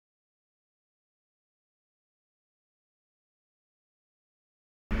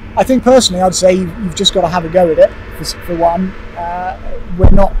I think personally, I'd say you've just got to have a go at it. For one, we're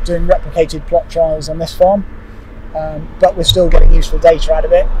not doing replicated plot trials on this farm, but we're still getting useful data out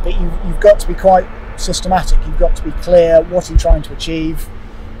of it. But you've got to be quite systematic. You've got to be clear. What are you trying to achieve?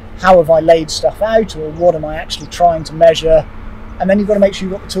 How have I laid stuff out, or what am I actually trying to measure? And then you've got to make sure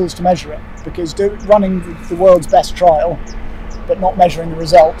you've got the tools to measure it, because running the world's best trial but not measuring the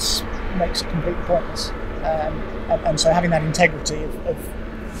results makes it completely pointless. And so having that integrity of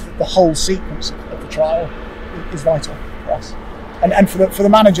the whole sequence of the trial is vital for us. And for the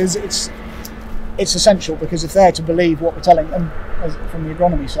managers, it's essential, because if they're to believe what we're telling them from the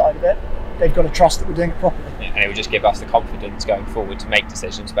agronomy side of it, they've got to trust that we're doing it properly. And it would just give us the confidence going forward to make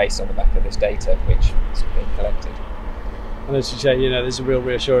decisions based on the back of this data which is being collected. And as you say, there's a real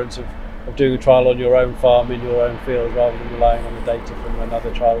reassurance of doing a trial on your own farm in your own field, rather than relying on the data from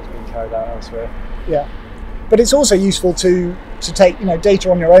another trial that's being carried out elsewhere. Yeah, but it's also useful to take data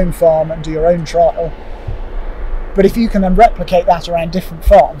on your own farm and do your own trial. But if you can then replicate that around different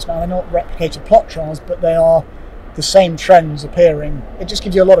farms, now they're not replicated plot trials, but they are the same trends appearing, it just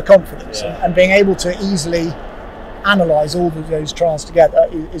gives you a lot of confidence. Yeah. And being able to easily analyse all of those trials together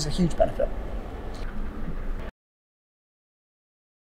is a huge benefit.